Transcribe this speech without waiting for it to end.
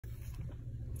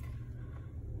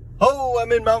Oh,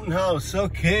 I'm in Mountain House.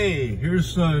 Okay,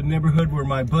 here's the neighborhood where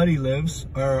my buddy lives,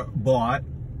 or bought.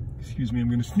 Excuse me, I'm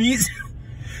gonna sneeze.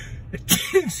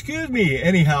 Excuse me.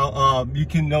 Anyhow, you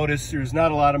can notice there's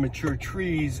not a lot of mature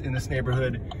trees in this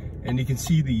neighborhood, and you can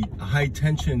see the high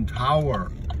tension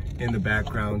tower in the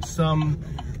background. Some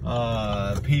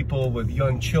people with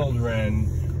young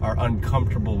children are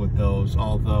uncomfortable with those,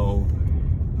 although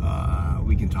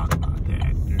we can talk about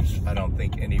that. There's, I don't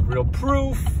think, any real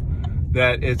proof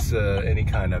that it's any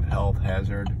kind of health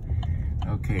hazard.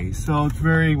 Okay, so it's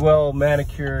very well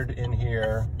manicured in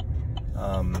here.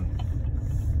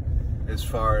 As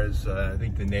far as I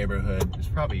think the neighborhood, there's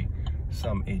probably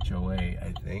some HOA,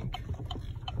 I think.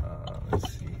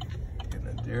 Let's see, in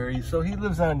the dairy. So he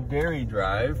lives on Dairy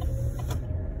Drive,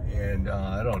 and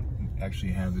I don't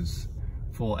actually have his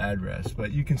full address,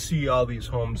 but you can see all these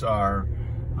homes are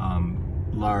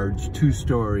large,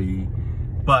 two-story,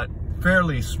 but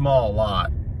fairly small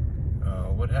lot.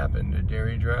 What happened to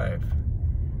Dairy Drive?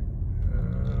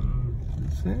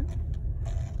 Is it?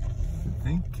 I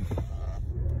think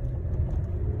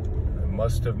I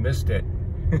must have missed it.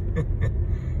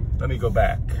 Let me go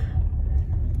back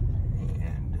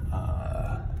and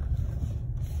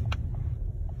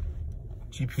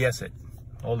GPS it.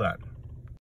 Hold on.